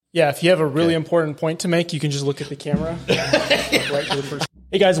Yeah, if you have a really important point to make, you can just look at the camera. Right to the person.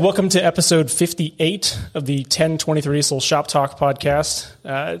 Hey guys, welcome to episode 58 of the 1023 Diesel Shop Talk podcast.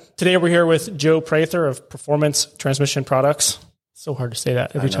 Today we're here with Joe Prather of Performance Transmission Products. So hard to say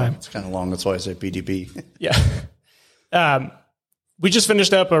that every time. It's kind of long. That's why I say PDP. Yeah. We just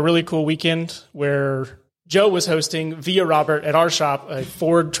finished up a really cool weekend where Joe was hosting via Robert at our shop a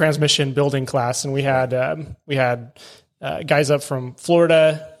Ford transmission building class, and we had guys up from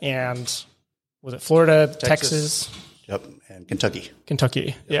Florida and was it Florida, Texas? Yep, and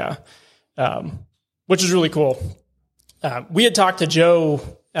Kentucky. Yeah, which is really cool. We had talked to Joe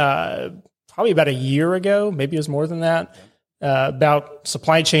probably about a year ago, maybe it was more than that, about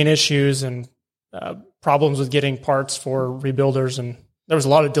supply chain issues and problems with getting parts for rebuilders, and there was a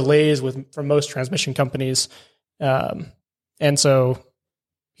lot of delays from most transmission companies. And so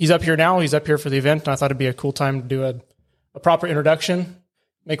he's up here now. He's up here for the event, and I thought it'd be a cool time to do a proper introduction,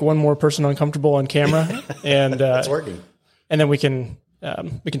 make one more person uncomfortable on camera, and it's working. And then we can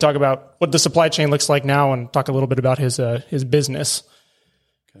talk about what the supply chain looks like now, and talk a little bit about his business.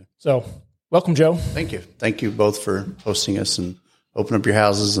 Okay. So, welcome, Joe. Thank you both for hosting us and opening up your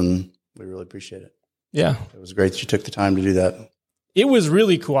houses, and we really appreciate it. Yeah, it was great that you took the time to do that. It was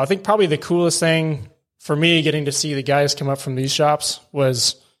really cool. I think probably the coolest thing for me getting to see the guys come up from these shops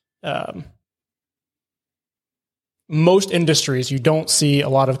was. Most industries, you don't see a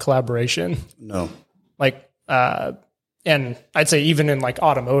lot of collaboration. No. And I'd say even in like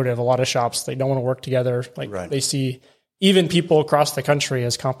automotive, a lot of shops, they don't want to work together. They see even people across the country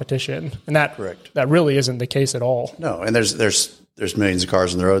as competition. And that really isn't the case at all. No. And there's millions of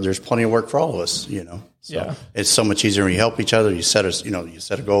cars on the road. There's plenty of work for all of us, So it's so much easier when you help each other. You set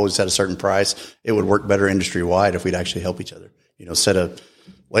a goal, you set a certain price. It would work better industry wide if we'd actually help each other. Set a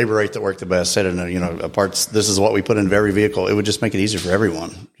labor rate that worked the best, set in a parts. This is what we put into every vehicle. It would just make it easier for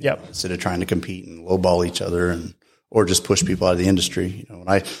everyone. Yep. Instead of trying to compete and lowball each other or just push people out of the industry.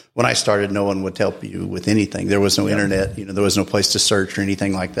 When I started, no one would help you with anything. There was no internet. There was no place to search or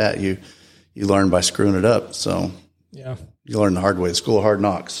anything like that. You learn by screwing it up. So yeah, you learn the hard way. The school of hard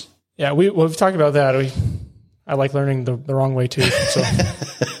knocks. Yeah, we've talked about that. I like learning the wrong way too. So.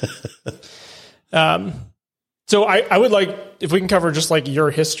 So I would like, if we can cover just like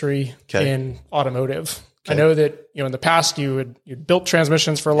your history in automotive. Okay. I know that, in the past you built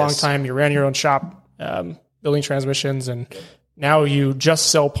transmissions for a long time. You ran your own shop, building transmissions, and now you just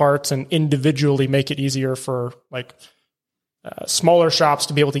sell parts and individually make it easier for smaller shops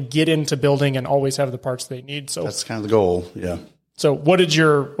to be able to get into building and always have the parts they need. So that's kind of the goal. Yeah. So what did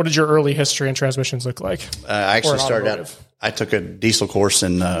your early history in transmissions look like? I actually started out, I took a diesel course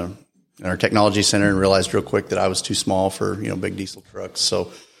in our technology center and realized real quick that I was too small for, big diesel trucks.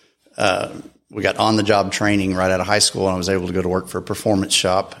 So, we got on the job training right out of high school, and I was able to go to work for a performance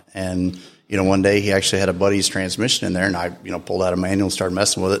shop. And, one day he actually had a buddy's transmission in there, and I, pulled out a manual and started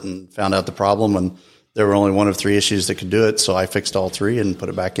messing with it and found out the problem. And there were only one of three issues that could do it. So I fixed all three and put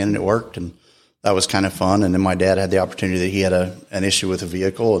it back in, and it worked. And that was kind of fun. And then my dad had the opportunity that he had an issue with a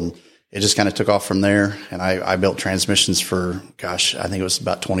vehicle, and it just kind of took off from there. And I built transmissions for, I think it was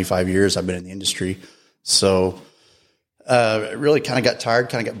about 25 years. I've been in the industry. So, really kind of got tired,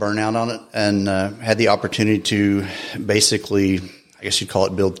 kind of got burnt out on it, and had the opportunity to basically, I guess you'd call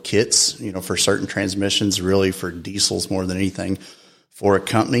it, build kits, for certain transmissions, really for diesels more than anything for a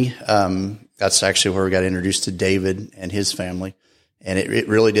company. That's actually where we got introduced to David and his family. And it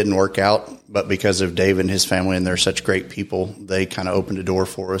really didn't work out, but because of Dave and his family, and they're such great people, they kind of opened a door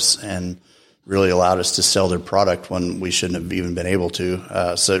for us and really allowed us to sell their product when we shouldn't have even been able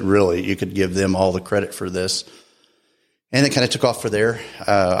to. So really, you could give them all the credit for this. And it kind of took off from there.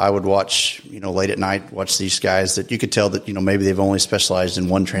 I would watch, late at night, watch these guys that you could tell that, maybe they've only specialized in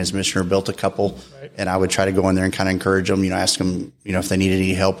one transmission or built a couple. Right. And I would try to go in there and kind of encourage them, ask them, if they needed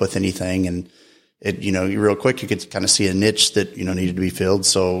any help with anything. And it, real quick, you could kind of see a niche that, needed to be filled.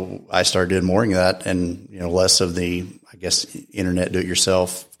 So I started doing more of that and, less of the, I guess, internet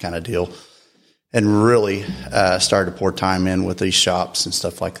do-it-yourself kind of deal. And really started to pour time in with these shops and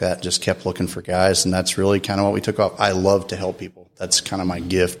stuff like that. Just kept looking for guys. And that's really kind of what we took off. I love to help people. That's kind of my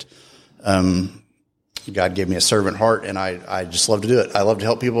gift. God gave me a servant heart, and I just love to do it. I love to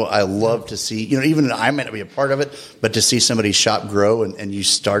help people. I love to see, even I may not be a part of it, but to see somebody's shop grow and you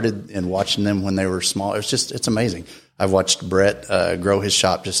started and watching them when they were small, it's amazing. I've watched Brett grow his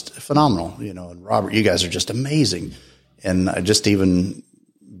shop, just phenomenal, and Robert, you guys are just amazing. And just even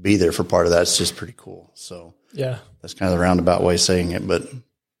be there for part of that, it's just pretty cool. So yeah, that's kind of the roundabout way of saying it, but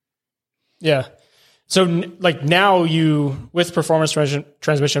yeah. So now with Performance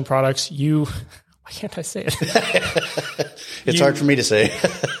Transmission Products, why can't I say it? It's hard for me to say.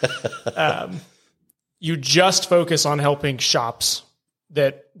 You just focus on helping shops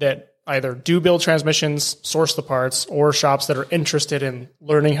that either do build transmissions, source the parts, or shops that are interested in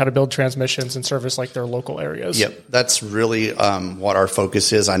learning how to build transmissions and service like their local areas. Yep. That's really what our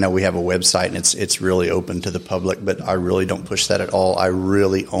focus is. I know we have a website and it's really open to the public, but I really don't push that at all. I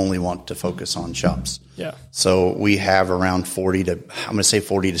really only want to focus on shops. Yeah. So we have around 40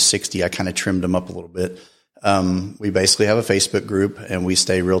 to 60. I kind of trimmed them up a little bit. We basically have a Facebook group and we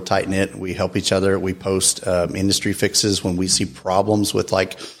stay real tight knit. We help each other. We post industry fixes when we see problems with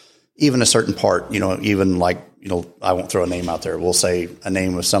like even a certain part, even like, I won't throw a name out there. We'll say a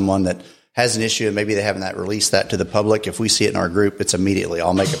name of someone that has an issue and maybe they haven't released that to the public. If we see it in our group, it's immediately,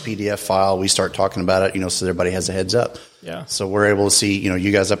 I'll make a PDF file. We start talking about it, so everybody has a heads up. Yeah. So we're able to see,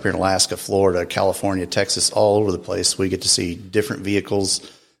 you guys up here in Alaska, Florida, California, Texas, all over the place. We get to see different vehicles,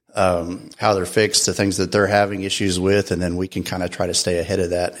 how they're fixed, the things that they're having issues with. And then we can kind of try to stay ahead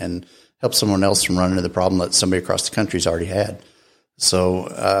of that and help someone else from running into the problem that somebody across the country's already had.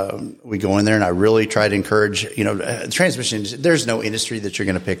 So we go in there and I really try to encourage, transmission. There's no industry that you're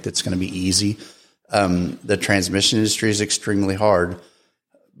going to pick that's going to be easy. The transmission industry is extremely hard,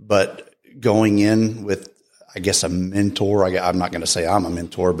 but going in with, I guess, a mentor, I'm not going to say I'm a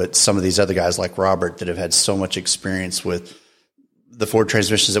mentor, but some of these other guys like Robert that have had so much experience with the Ford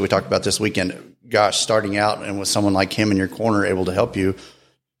transmissions that we talked about this weekend, gosh, starting out and with someone like him in your corner able to help you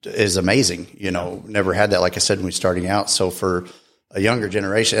is amazing. Never had that, like I said, when we were starting out. So for a younger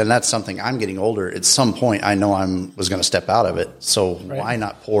generation, and that's something I'm getting older. At some point, I know was going to step out of it. So why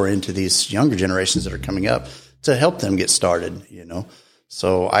not pour into these younger generations that are coming up to help them get started?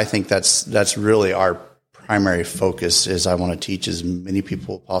 So I think that's really our primary focus. Is I want to teach as many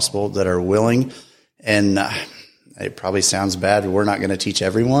people as possible that are willing. And it probably sounds bad. We're not going to teach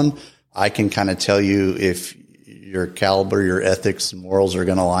everyone. I can kind of tell you if your caliber, your ethics, and morals are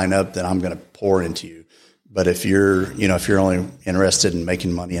going to line up, then I'm going to pour into you. But if you're only interested in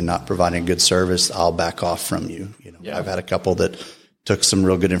making money and not providing a good service, I'll back off from you. I've had a couple that took some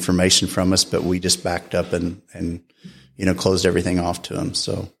real good information from us, but we just backed up and closed everything off to them.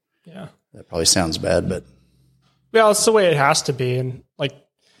 So yeah, that probably sounds bad, but it's the way it has to be. And like,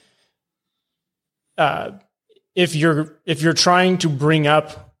 if you're trying to bring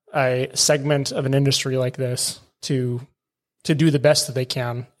up a segment of an industry like this to do the best that they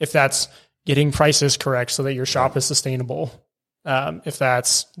can, if that's getting prices correct so that your shop is sustainable. If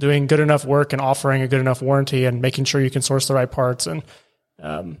that's doing good enough work and offering a good enough warranty and making sure you can source the right parts. And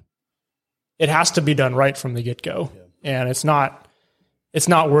it has to be done right from the get-go. Yeah. And it's not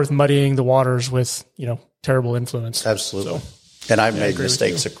worth muddying the waters with, terrible influence. Absolutely. So, and I've made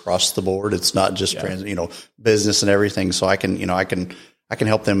mistakes across the board. It's not just business and everything. So I can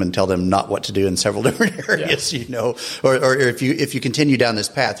help them and tell them not what to do in several different areas, or if you continue down this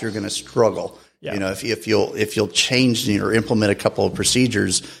path, you're going to struggle. Yeah. If you'll change or implement a couple of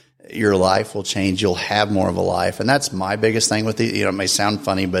procedures, your life will change. You'll have more of a life. And that's my biggest thing with it. It may sound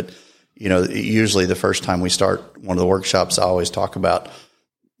funny, but usually the first time we start one of the workshops, I always talk about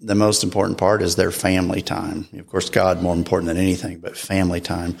the most important part is their family time. Of course, God more important than anything, but family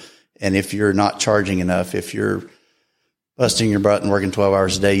time. And if you're not charging enough, if you're busting your butt and working 12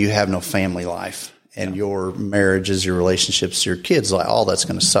 hours a day, you have no family life, and your marriages, your relationships, your kids, all that's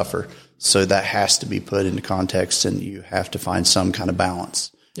going to suffer. So that has to be put into context, and you have to find some kind of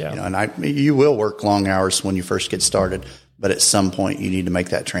balance. Yeah. And you will work long hours when you first get started, but at some point you need to make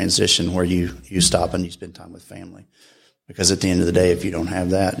that transition where you stop and you spend time with family, because at the end of the day, if you don't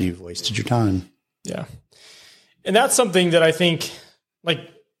have that, you've wasted your time. Yeah. And that's something that I think,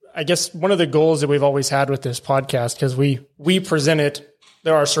 I guess one of the goals that we've always had with this podcast, because we present it,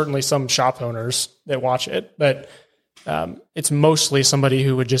 there are certainly some shop owners that watch it, but it's mostly somebody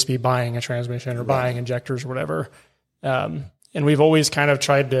who would just be buying a transmission or buying injectors or whatever. And we've always kind of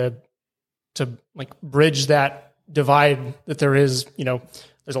tried to bridge that divide that there is,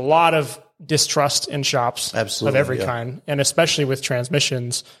 there's a lot of distrust in shops of every kind. And especially with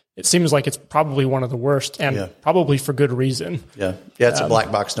transmissions, it seems like it's probably one of the worst, and probably for good reason. Yeah. Yeah. It's a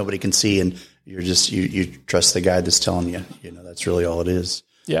black box nobody can see. And you're just, you trust the guy that's telling you, that's really all it is.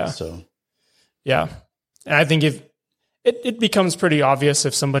 Yeah. So, yeah. And I think if it becomes pretty obvious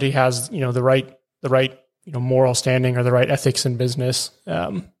if somebody has, the right, moral standing or the right ethics in business.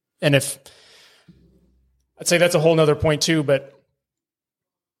 And if I'd say that's a whole nother point too, but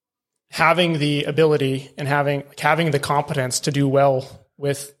having the ability and having the competence to do well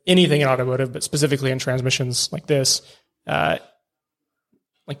with anything in automotive, but specifically in transmissions like this,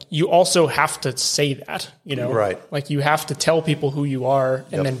 you also have to say that, right? You have to tell people who you are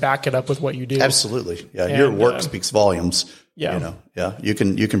and then back it up with what you do. Absolutely. Yeah. And your work speaks volumes. Yeah. You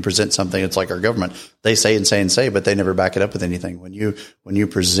can present something. It's like our government. They say and say and say, but they never back it up with anything. When you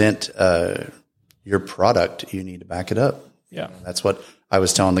present, your product, you need to back it up. Yeah. That's what I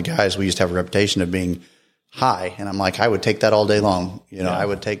was telling the guys. We used to have a reputation of being high. And I'm like, I would take that all day long. I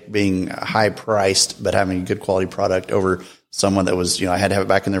would take being high priced, but having a good quality product over someone that was, I had to have it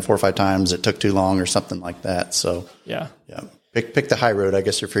back in there 4 or 5 times. It took too long or something like that. So yeah. Pick the high road, I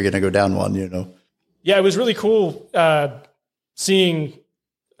guess, if you're going to go down one, Yeah. It was really cool, seeing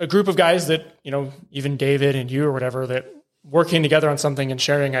a group of guys that, even David and you or whatever, that working together on something and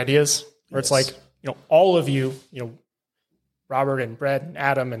sharing ideas where it's like, all of you, Robert and Brett and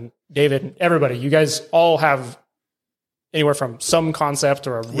Adam and David and everybody, you guys all have anywhere from some concept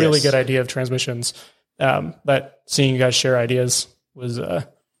or a really good idea of transmissions. But seeing you guys share ideas was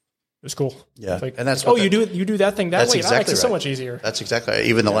cool. Yeah. Like, and that's you do that thing that way. Exactly that makes it so right. much easier. That's exactly right.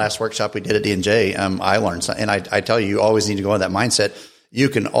 Even the last workshop we did at D&J, I learned something. And I tell you always need to go in that mindset. You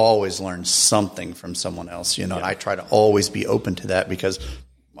can always learn something from someone else, and I try to always be open to that because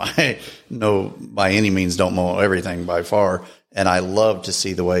I know by any means don't know everything by far. And I love to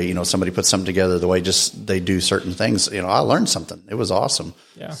see the way, somebody puts something together, the way just they do certain things. I learned something. It was awesome.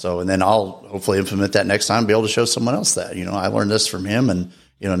 Yeah. So, and then I'll hopefully implement that next time, be able to show someone else that, I learned this from him and,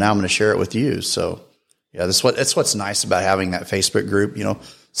 now I'm going to share it with you. So yeah, that's what's nice about having that Facebook group.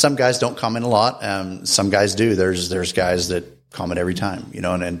 Some guys don't comment a lot. Some guys do. There's guys that comment every time,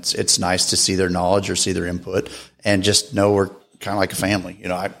 and it's nice to see their knowledge or see their input and just know we're kind of like a family.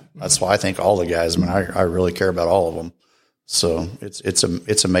 That's why I think all the guys, I really care about all of them. So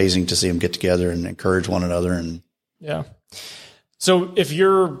it's amazing to see them get together and encourage one another. And yeah. So if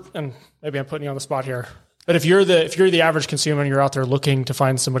you're, and maybe I'm putting you on the spot here, but if you're the average consumer and you're out there looking to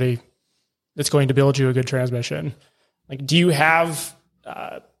find somebody that's going to build you a good transmission, like, do you have,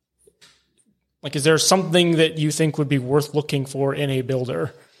 is there something that you think would be worth looking for in a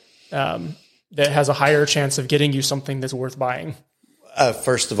builder, that has a higher chance of getting you something that's worth buying?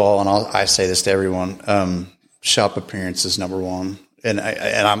 First of all, and I say this to everyone, shop appearance is number one. And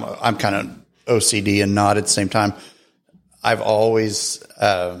I'm kind of OCD and not at the same time. I've always,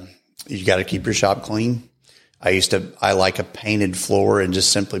 you got to keep your shop clean. I like a painted floor, and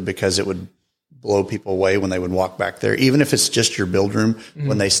just simply because it would blow people away when they would walk back there. Even if it's just your build room,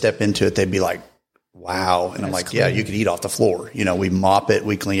 when they step into it, they'd be like, wow. And I'm like, clean. Yeah, you could eat off the floor. We mop it,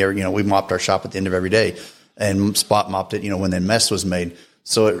 we clean every, we mopped our shop at the end of every day and spot mopped it, when the mess was made.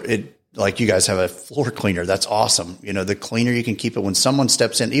 So it like you guys have a floor cleaner. That's awesome. The cleaner you can keep it when someone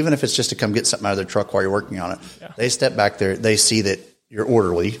steps in, even if it's just to come get something out of their truck while you're working on it, they step back there, they see that you're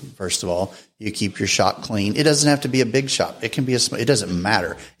orderly. First of all, you keep your shop clean. It doesn't have to be a big shop. It can be it doesn't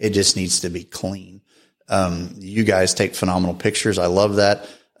matter. It just needs to be clean. You guys take phenomenal pictures. I love that.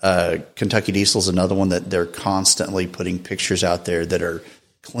 Kentucky Diesel's another one that they're constantly putting pictures out there that are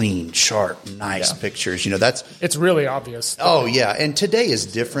clean, sharp, nice pictures. It's really obvious. Oh yeah. And today is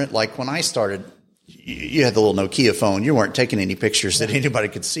different. Like when I started, you had the little Nokia phone. You weren't taking any pictures that anybody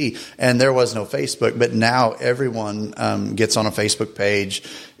could see, and there was no Facebook. But now everyone gets on a Facebook page,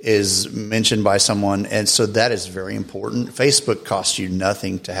 is mentioned by someone, and so that is very important. Facebook costs you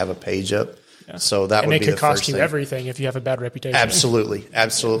nothing to have a page up. Yeah. So that would be the first thing. And it could cost you everything if you have a bad reputation. Absolutely.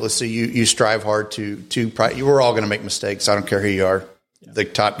 So you strive hard to we're all going to make mistakes. I don't care who you are. Yeah. The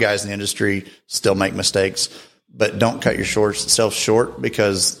top guys in the industry still make mistakes, but don't cut yourself short,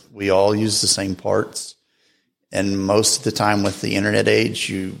 because we all use the same parts. And most of the time with the internet age,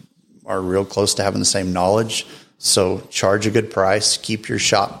 you are real close to having the same knowledge. So charge a good price, keep your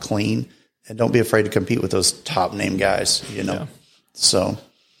shop clean, and don't be afraid to compete with those top name guys, Yeah. So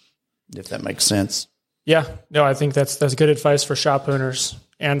if that makes sense. Yeah, no, I think that's good advice for shop owners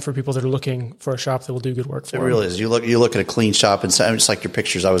and for people that are looking for a shop that will do good work for them. It really is. You look at a clean shop, and just like your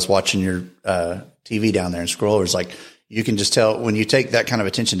pictures, I was watching your TV down there and scroll. It's like you can just tell when you take that kind of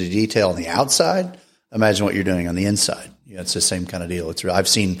attention to detail on the outside. Imagine what you're doing on the inside. It's the same kind of deal. I've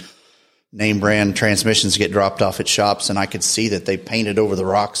seen name brand transmissions get dropped off at shops, and I could see that they painted over the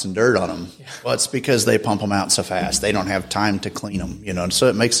rocks and dirt on them. Yeah. Well, it's because they pump them out so fast. They don't have time to clean them, So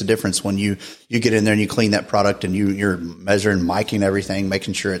it makes a difference when you get in there and you clean that product, and you're measuring, miking everything,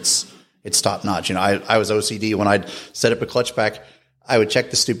 making sure it's top notch. I was OCD when I'd set up a clutch pack. I would check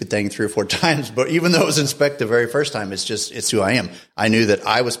the stupid thing 3 or 4 times, but even though it was inspected the very first time, it's who I am. I knew that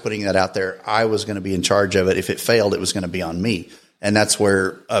I was putting that out there. I was going to be in charge of it. If it failed, it was going to be on me. And that's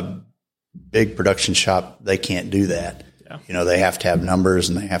where a big production shop, they can't do that. Yeah. They have to have numbers,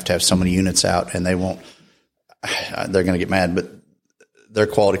 and they have to have so many units out, and they're going to get mad, but their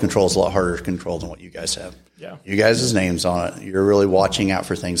quality control is a lot harder to control than what you guys have. Yeah. You guys' names on it. You're really watching out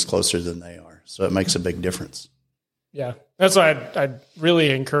for things closer than they are. So it makes a big difference. Yeah. That's why I'd really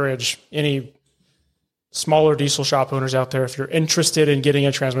encourage any smaller diesel shop owners out there. If you're interested in getting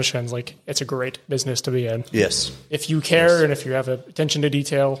a transmission, like it's a great business to be in. Yes. If you care and if you have attention to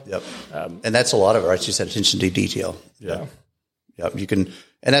detail. Yep. And that's a lot of it, right? You said attention to detail. Yeah. Yep. You can,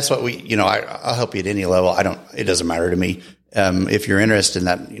 and that's what I'll help you at any level. It doesn't matter to me. If you're interested in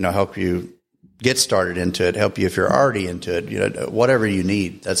that, help you get started into it, help you if you're already into it, whatever you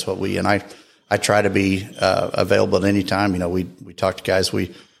need. That's what I try to be available at any time. We talk to guys,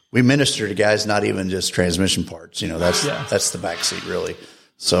 we minister to guys, not even just transmission parts. That's the backseat really.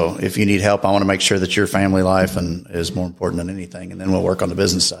 So if you need help, I want to make sure that your family life is more important than anything. And then we'll work on the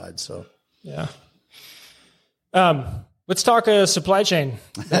business side. So, yeah. Let's talk supply chain.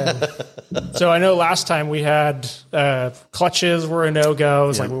 So I know last time we had clutches were a no-go. It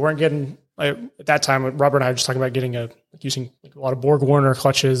was like we weren't getting at that time. Robert and I were just talking about using a lot of Borg Warner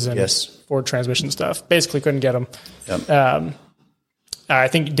clutches and Ford transmission stuff. Basically, couldn't get them. Yep. I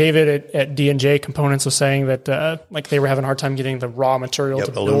think David at D&J Components was saying that they were having a hard time getting the raw material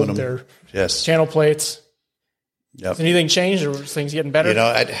to build their channel plates. Yep. Has anything changed, or is things getting better?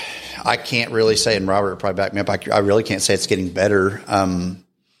 I can't really say, and Robert will probably back me up. I really can't say it's getting better.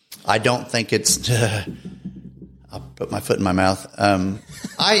 I don't think it's. I'll put my foot in my mouth.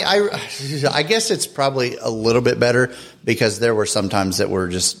 I guess it's probably a little bit better because there were some times that were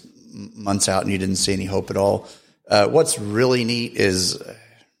just months out and you didn't see any hope at all. What's really neat is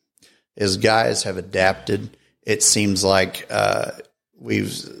guys have adapted. It seems like we've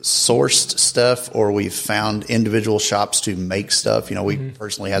sourced stuff or we've found individual shops to make stuff. We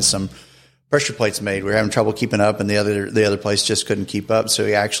personally had some pressure plates made. We were having trouble keeping up, and the other place just couldn't keep up. So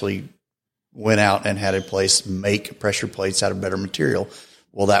we actually went out and had a place make pressure plates out of better material.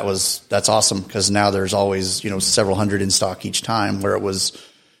 Well, that's awesome because now there's always several hundred in stock each time, where it was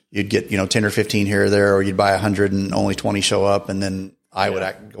you'd get 10 or 15 here or there, or you'd buy 100 and only 20 show up, and then I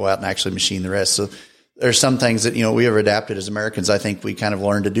would go out and actually machine the rest. So there's some things that we have adapted as Americans. I think we kind of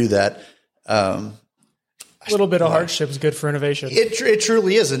learned to do that. A little bit of hardship is good for innovation. It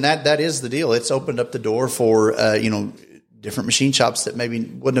truly is, and that is the deal. It's opened up the door for different machine shops that maybe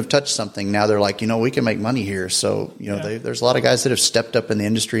wouldn't have touched something. Now they're like, we can make money here. So there's a lot of guys that have stepped up in the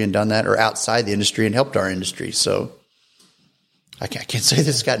industry and done that, or outside the industry and helped our industry. So I can't say that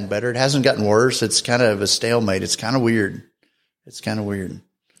it's gotten better. It hasn't gotten worse. It's kind of a stalemate. It's kind of weird.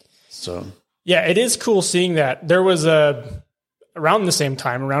 So yeah, it is cool seeing that. There was around the same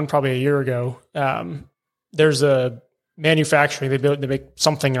time, around probably a year ago, there's a manufacturing. They make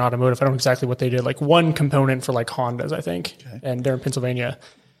something in automotive. I don't know exactly what they did. Like one component for like Hondas, I think, and they're in Pennsylvania.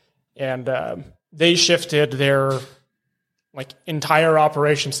 And they shifted their entire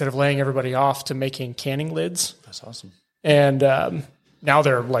operation, instead of laying everybody off, to making canning lids. That's awesome. And now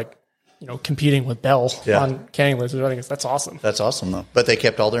they're competing with Bell on canning lids. I think that's awesome. That's awesome, though. But they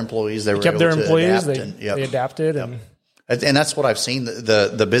kept all their employees. They kept their employees. They adapted. Yep. And that's what I've seen.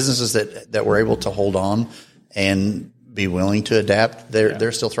 The businesses that were able to hold on and be willing to adapt,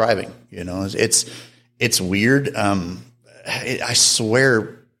 they're still thriving. It's weird. I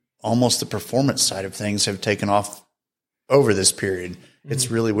swear almost the performance side of things have taken off over this period. Mm-hmm. It's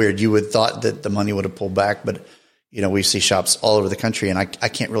really weird. You would thought that the money would have pulled back, but we see shops all over the country, and I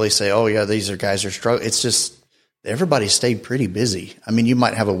can't really say, oh yeah, these guys are struggling. It's just everybody stayed pretty busy. I mean, you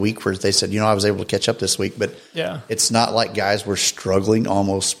might have a week where they said, I was able to catch up this week, but it's not like guys were struggling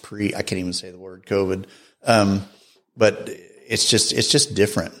almost I can't even say the word COVID. But it's just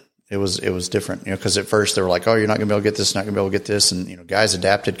different. It was different, because at first they were like, oh, you're not gonna be able to get this, not gonna be able to get this. And, guys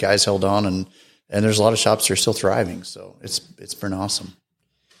adapted, guys held on, and there's a lot of shops that are still thriving. So it's been awesome.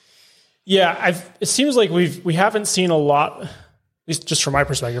 Yeah, it seems like we haven't seen a lot, at least just from my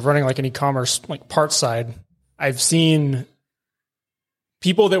perspective, running like an e-commerce parts side. I've seen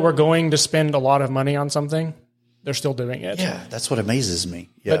people that were going to spend a lot of money on something, they're still doing it. Yeah, that's what amazes me.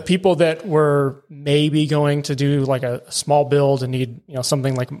 Yeah. But people that were maybe going to do like a small build and need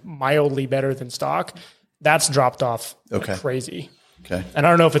something like mildly better than stock, that's dropped off like crazy. Okay, and I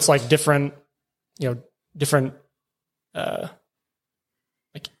don't know if it's like different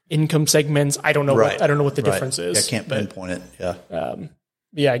income segments. I don't know. I don't know what the difference is. I can't pinpoint it.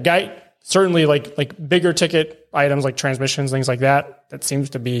 Yeah. Certainly like bigger ticket items like transmissions, things like that. That seems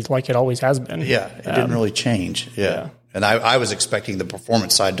to be like it always has been. Yeah. It didn't really change. Yeah. And I was expecting the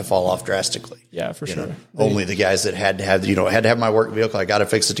performance side to fall off drastically. Yeah, for sure. Only the guys that had to have my work vehicle. I got to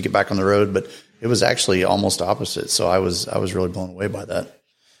fix it to get back on the road, but it was actually almost opposite. So I was really blown away by that.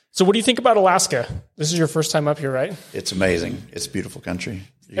 So what do you think about Alaska? This is your first time up here, right? It's amazing. It's a beautiful country.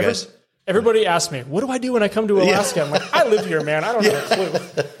 Everybody asks me, what do I do when I come to Alaska? I'm like, I live here, man. I don't have a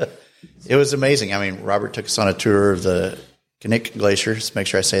clue. It was amazing. I mean, Robert took us on a tour of the Knik Glacier. Just make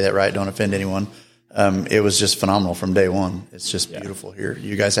sure I say that right. Don't offend anyone. It was just phenomenal from day one. It's just beautiful here.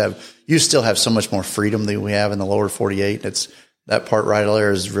 You still have so much more freedom than we have in the lower 48. That part right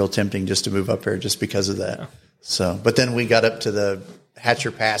there is real tempting just to move up here just because of that. Yeah. So, but then we got up to the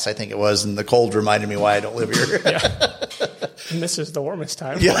Hatcher Pass, I think it was, and the cold reminded me why I don't live here. And this is the warmest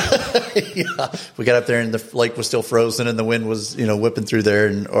time. Yeah. We got up there and the lake was still frozen and the wind was, whipping through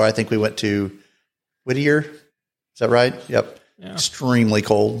there. Or I think we went to Whittier. Is that right? Yep. Yeah. Extremely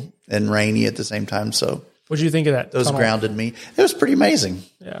cold and rainy at the same time. So what did you think of that? Those grounded me. It was pretty amazing.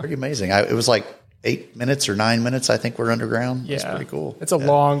 Yeah. Pretty amazing. It was like 8 minutes or 9 minutes, I think, we're underground. Yeah. It's pretty cool. It's a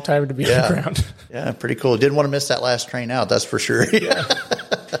long time to be underground. Yeah, pretty cool. Didn't want to miss that last train out, that's for sure. Yeah.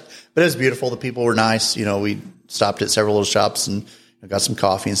 But it was beautiful. The people were nice. We stopped at several little shops and got some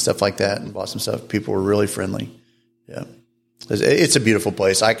coffee and stuff like that and bought some stuff. People were really friendly. Yeah. It's a beautiful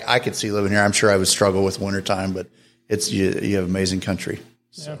place. I could see living here. I'm sure I would struggle with wintertime, but you have amazing country.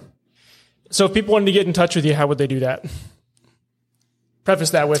 So. Yeah. So if people wanted to get in touch with you, how would they do that?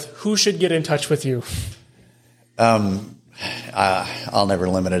 Preface that with, who should get in touch with you? I'll never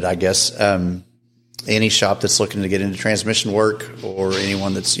limit it, I guess. Any shop that's looking to get into transmission work or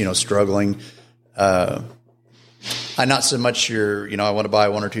anyone that's, struggling. I'm not so much I want to buy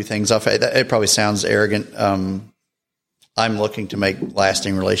one or two things off. It probably sounds arrogant. I'm looking to make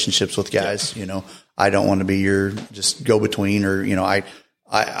lasting relationships with guys. I don't want to be your just go between or,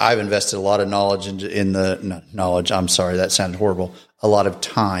 I've invested a lot of knowledge knowledge. I'm sorry. That sounded horrible. A lot of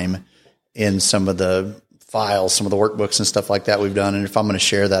time in some of the files, some of the workbooks and stuff like that we've done. And if I'm going to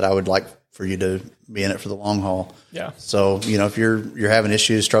share that, I would like for you to be in it for the long haul. Yeah. So, if you're having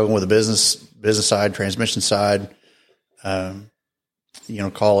issues, struggling with the business side, transmission side,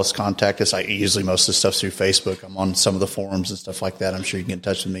 call us, contact us. Usually most of the stuff's through Facebook. I'm on some of the forums and stuff like that. I'm sure you can get in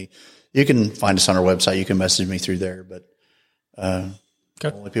touch with me. You can find us on our website. You can message me through there, but,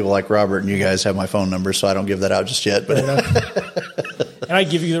 only people like Robert and you guys have my phone number, so I don't give that out just yet. But and I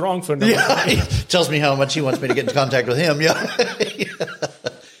give you the wrong phone number. Yeah, he tells me how much he wants me to get in contact with him. Yeah.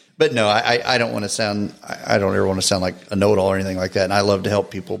 But no, I don't want to sound. I don't ever want to sound like a know-it-all or anything like that. And I love to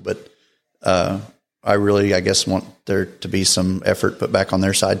help people, but I really, I guess, want there to be some effort put back on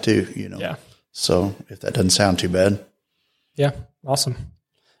their side too. Yeah. So if that doesn't sound too bad. Yeah. Awesome.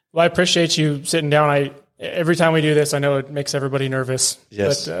 Well, I appreciate you sitting down. Every time we do this, I know it makes everybody nervous,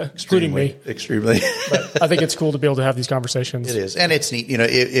 yes, but, including me. Extremely. But I think it's cool to be able to have these conversations. It is. And it's neat.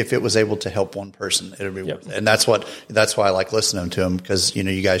 If it was able to help one person, it would be worth it. And that's why I like listening to them because,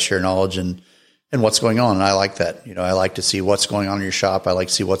 you guys share knowledge and what's going on. And I like that. I like to see what's going on in your shop. I like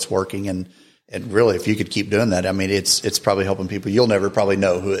to see what's working. And really, if you could keep doing that, I mean, it's probably helping people. You'll never probably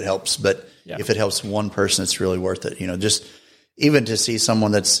know who it helps, but if it helps one person, it's really worth it. Just even to see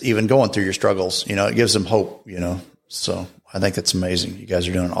someone that's even going through your struggles, it gives them hope, So I think that's amazing. You guys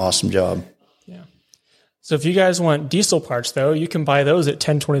are doing an awesome job. Yeah. So if you guys want diesel parts, though, you can buy those at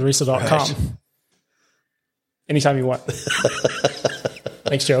 1020diesel.com. Right. Anytime you want.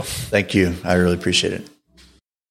 Thanks, Joe. Thank you. I really appreciate it.